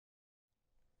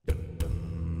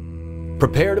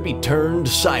Prepare to be turned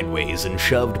sideways and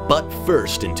shoved butt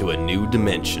first into a new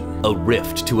dimension. A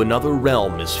rift to another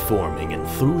realm is forming, and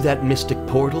through that mystic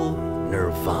portal,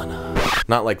 Nirvana.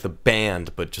 Not like the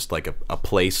band, but just like a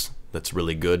place that's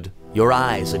really good. Your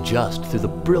eyes adjust through the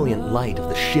brilliant light of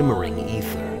the shimmering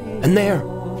ether. And there,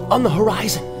 on the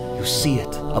horizon, you see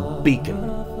it, a beacon,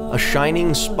 a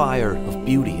shining spire of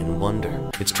beauty and wonder.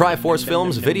 It's Triforce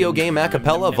Films Video Game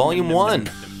Acapella Volume 1.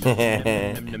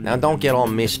 Now don't get all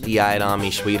misty-eyed on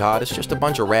me, sweetheart. It's just a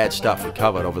bunch of rad stuff we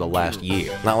covered over the last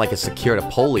year. Not like it's secured to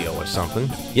polio or something.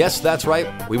 Yes, that's right.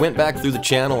 We went back through the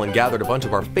channel and gathered a bunch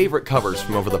of our favorite covers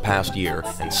from over the past year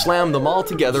and slammed them all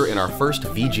together in our first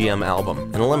VGM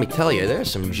album. And let me tell you,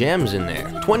 there's some gems in there.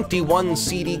 21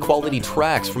 CD quality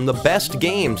tracks from the best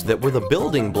games that were the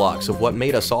building blocks of what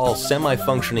made us all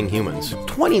semi-functioning humans.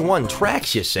 21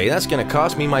 tracks, you say? That's gonna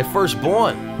cost me my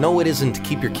firstborn. No, it isn't.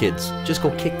 Keep your kids. Just go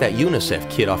kick that UNICEF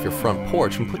kid off your front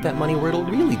porch and put that money where it'll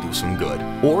really do some good.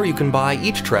 Or you can buy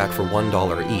each track for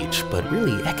 $1 each, but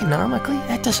really, economically,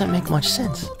 that doesn't make much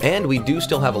sense. And we do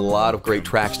still have a lot of great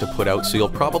tracks to put out, so you'll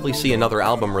probably see another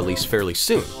album release fairly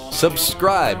soon.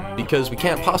 Subscribe, because we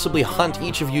can't possibly hunt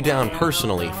each of you down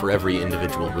personally for every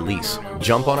individual release.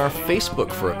 Jump on our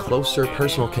Facebook for a closer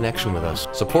personal connection with us.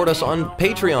 Support us on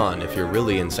Patreon if you're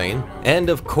really insane. And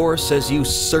of course, as you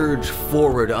surge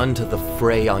forward unto the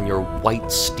fray on your white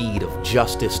steed of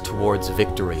justice towards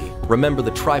victory, remember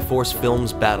the Triforce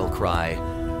Films battle cry,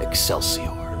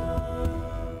 Excelsior.